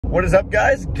What is up,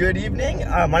 guys? Good evening.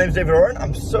 My name is David Oren.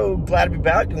 I'm so glad to be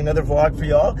back doing another vlog for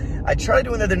y'all. I tried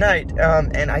doing the other night,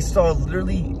 and I saw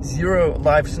literally 0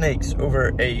 live snakes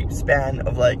over a span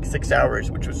of like 6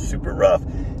 hours, which was super rough.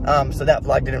 So that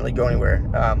vlog didn't really go anywhere.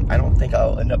 I don't think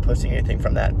I'll end up posting anything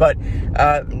from that. But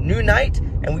new night,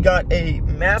 and we got a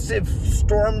massive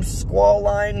storm squall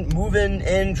line moving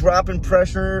in, dropping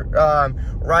pressure,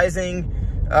 rising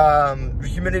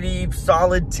humidity,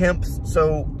 solid temps.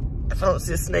 So if I don't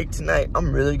see a snake tonight,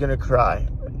 I'm really gonna cry,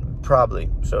 probably.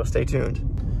 So stay tuned.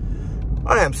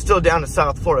 I am still down in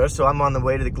South Florida, so I'm on the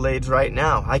way to the Glades right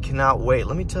now. I cannot wait.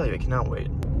 Let me tell you, I cannot wait.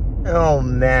 Oh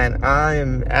man, I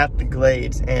am at the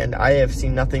Glades, and I have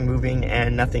seen nothing moving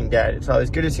and nothing dead. It's always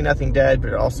good to see nothing dead,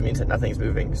 but it also means that nothing's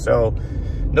moving. So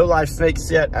no live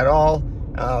snakes yet at all.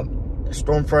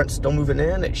 Storm front's still moving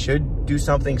in. It should do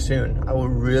something soon. I will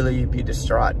really be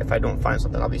distraught if I don't find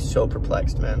something. I'll be so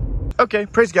perplexed, man. Okay,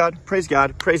 praise God, praise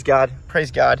God, praise God,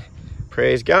 praise God,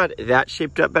 praise God. That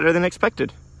shaped up better than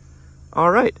expected.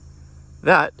 All right,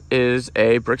 that is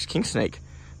a Brooks Kingsnake.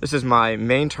 This is my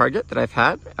main target that I've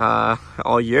had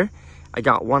all year. I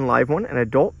got 1 live one, an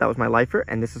adult, that was my lifer,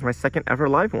 and this is my 2nd ever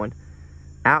live one.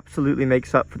 Absolutely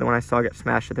makes up for the one I saw get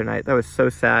smashed the other night. That was so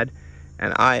sad,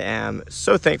 and I am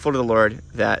so thankful to the Lord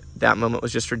that that moment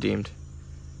was just redeemed.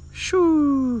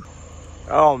 Shoo!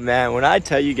 Oh man, when I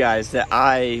tell you guys that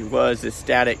I was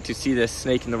ecstatic to see this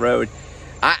snake in the road,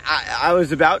 I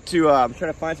was about to try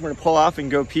to find somewhere to pull off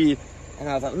and go pee, and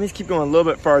I was like, let me just keep going a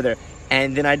little bit farther.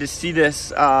 And then I just see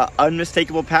this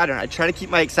unmistakable pattern. I try to keep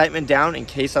my excitement down in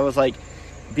case I was like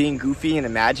being goofy and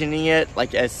imagining it,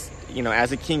 like as, you know,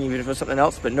 as a king, even if it was something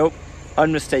else, but nope,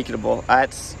 unmistakable.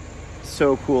 That's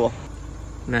so cool.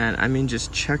 Man, I mean,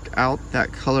 just check out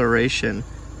that coloration.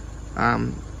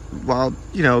 While,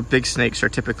 you know, big snakes are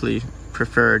typically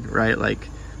preferred, right? Like,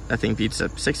 nothing beats a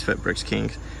 6-foot Brooks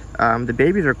King. The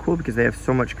babies are cool because they have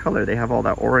so much color. They have all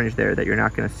that orange there that you're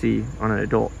not going to see on an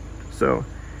adult. So,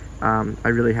 I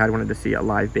really wanted to see a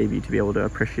live baby to be able to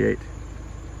appreciate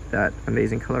that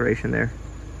amazing coloration there.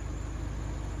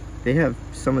 They have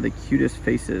some of the cutest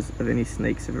faces of any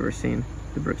snakes I've ever seen.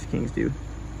 The Brooks Kings do.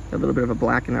 A little bit of a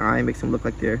black in their eye makes them look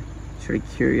like they're sort of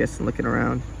curious and looking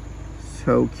around.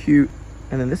 So cute.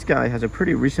 And then this guy has a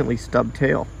pretty recently stubbed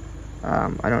tail.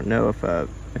 I don't know if a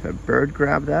bird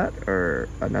grabbed that or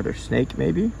another snake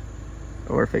maybe,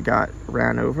 or if it got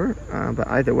ran over. But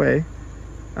either way,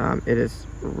 it is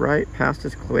right past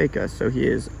his cloaca, so he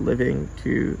is living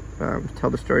to tell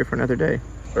the story for another day,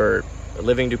 or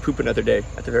living to poop another day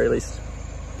at the very least.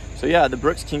 So yeah, the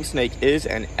Brooks Kingsnake is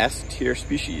an S-tier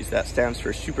species. That stands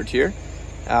for super tier.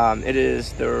 It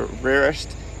is the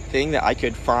rarest thing that I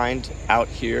could find out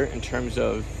here in terms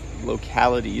of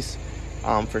localities,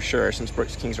 for sure, since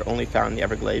Brooks Kings are only found in the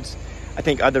Everglades. I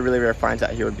think other really rare finds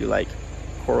out here would be like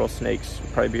coral snakes,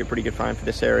 would probably be a pretty good find for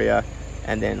this area,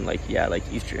 and then like, yeah, like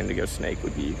Eastern indigo snake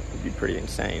would be pretty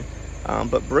insane.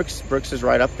 But Brooks is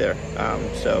right up there,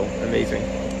 so amazing.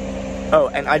 Oh,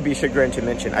 and I'd be chagrined to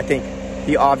mention, I think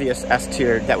the obvious S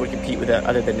tier that would compete with it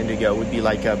other than indigo would be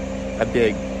like a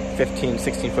big 15,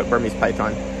 16-foot Burmese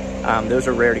python. Those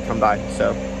are rare to come by,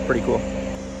 so pretty cool.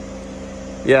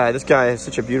 Yeah, this guy has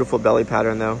such a beautiful belly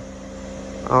pattern though.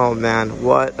 Oh man,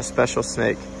 what a special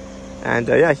snake. And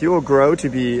yeah, he will grow to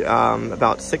be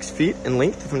about 6 feet in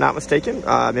length, if I'm not mistaken,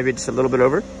 maybe just a little bit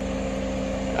over.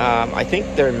 I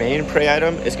think their main prey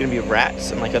item is going to be rats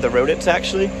and like other rodents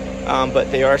actually, but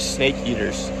they are snake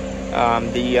eaters.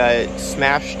 The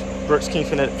smashed Brooks King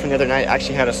from the other night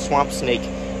actually had a swamp snake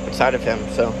inside of him,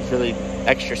 so it's really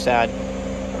extra sad.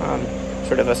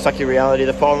 Sort of a sucky reality of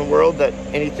the fallen world that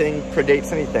anything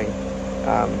predates anything.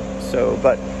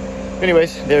 But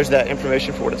anyways, there's that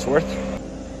information for what it's worth.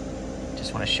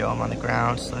 Just want to show them on the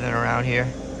ground, slithering around here.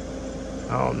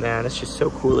 Oh man, it's just so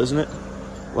cool, isn't it?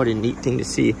 What a neat thing to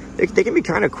see. They can be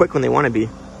kind of quick when they want to be,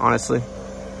 honestly.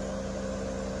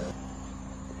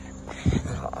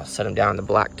 I'll set them down in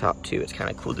the blacktop too. It's kind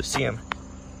of cool to see them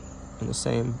in the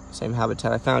same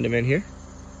habitat I found him in here,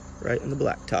 right in the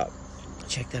blacktop.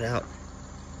 Check that out.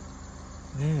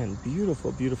 Man,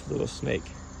 beautiful, beautiful little snake.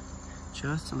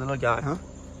 Just a little guy, huh?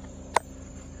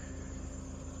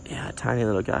 Yeah, tiny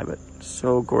little guy, but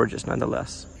so gorgeous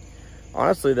nonetheless.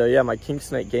 Honestly though, yeah, my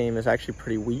Kingsnake game is actually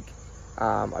pretty weak.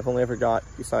 I've only ever got,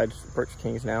 besides Brooks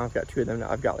Kings now, I've got 2 of them now.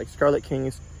 I've got like Scarlet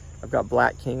Kings, I've got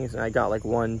Black Kings, and I got like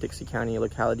 1 Dixie County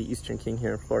locality Eastern King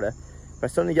here in Florida. But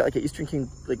I still need to get like an Eastern King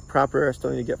like proper. I still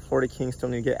need to get Florida King, still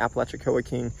need to get Apalachicola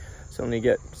King, still need to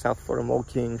get South Florida Mole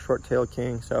King, Short Tail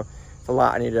King. So it's a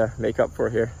lot I need to make up for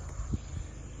here.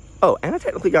 Oh, and I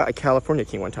technically got a California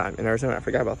King one time in Arizona. I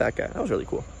forgot about that guy. That was really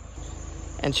cool.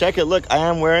 And check it, look, I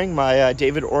am wearing my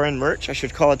David Oren merch. I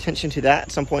should call attention to that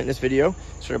at some point in this video.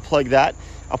 Sort of plug that.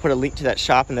 I'll put a link to that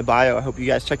shop in the bio. I hope you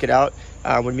guys check it out.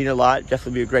 Would mean a lot.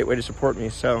 Definitely be a great way to support me.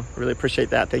 So really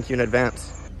appreciate that. Thank you in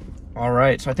advance. All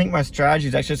right, so I think my strategy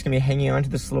is actually just gonna be hanging on to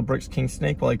this little Brooks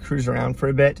Kingsnake while I cruise around for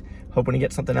a bit, hoping to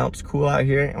get something else cool out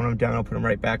here. And when I'm done, I'll put him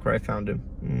right back where I found him.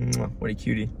 Mwah, what a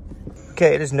cutie.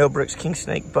 Okay, it is no Brooks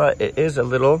Kingsnake, but it is a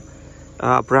little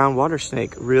brown water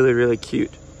snake. Really, really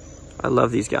cute. I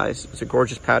love these guys. It's a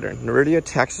gorgeous pattern. Neridia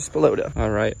taxus. All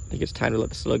right, I think it's time to let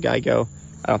this little guy go.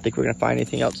 I don't think we're gonna find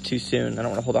anything else too soon. I don't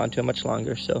wanna hold on to him much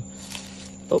longer, so.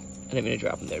 Oh, I didn't mean to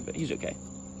drop him there, but he's okay.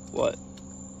 What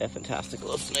a fantastic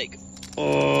little snake.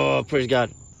 Oh, praise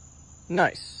God.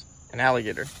 Nice, an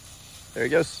alligator. There he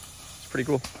goes, it's pretty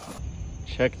cool.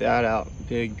 Check that out,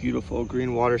 big, beautiful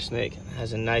green water snake.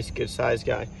 Has a nice, good sized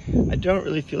guy. I don't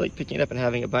really feel like picking it up and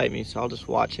having it bite me, so I'll just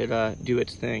watch it do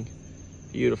its thing.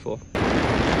 Beautiful.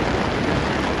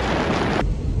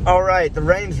 All right, the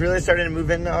rain's really starting to move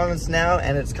in on us now,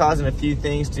 and it's causing a few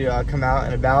things to come out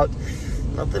and about.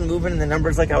 Nothing moving in the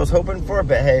numbers like I was hoping for,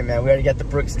 but hey, man, we already got the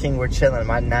Brooks King. We're chilling.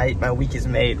 My week is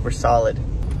made. We're solid.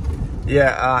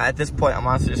 Yeah, at this point, I'm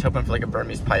honestly just hoping for like a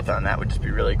Burmese python. That would just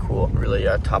be really cool. Really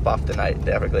top off the night,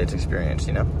 the Everglades experience,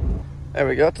 you know? There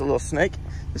we go. It's a little snake.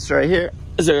 This right here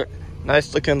is a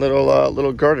nice looking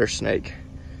little garter snake.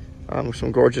 With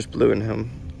some gorgeous blue in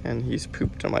him, and he's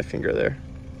pooped on my finger there.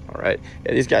 All right,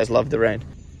 yeah, these guys love the rain.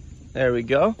 There we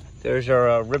go. There's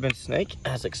our ribbon snake,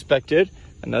 as expected.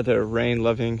 Another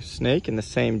rain-loving snake in the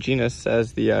same genus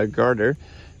as the garter.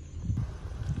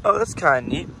 Oh, that's kind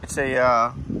of neat. It's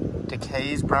a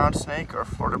Decay's brown snake or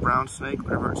Florida brown snake,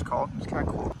 whatever it's called. It's kind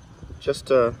of cool.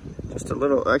 Just a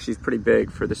little. Actually, it's pretty big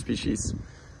for the species.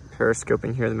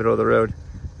 Periscoping here in the middle of the road.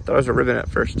 I thought it was a ribbon at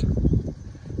first.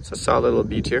 So I saw a little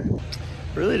beach here.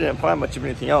 Really didn't find much of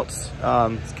anything else.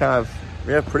 It's kind of,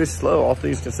 yeah, pretty slow, all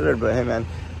things considered, but hey man,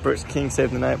 Brooks King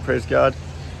saved the night, praise God.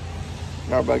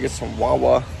 Now we're about to get some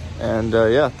Wawa. And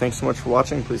yeah, thanks so much for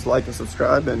watching. Please like and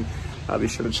subscribe, and be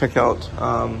sure to check out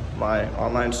my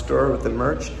online store with the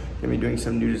merch. Gonna be doing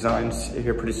some new designs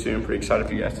here pretty soon. Pretty excited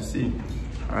for you guys to see.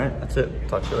 All right, that's it.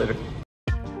 Talk to you later.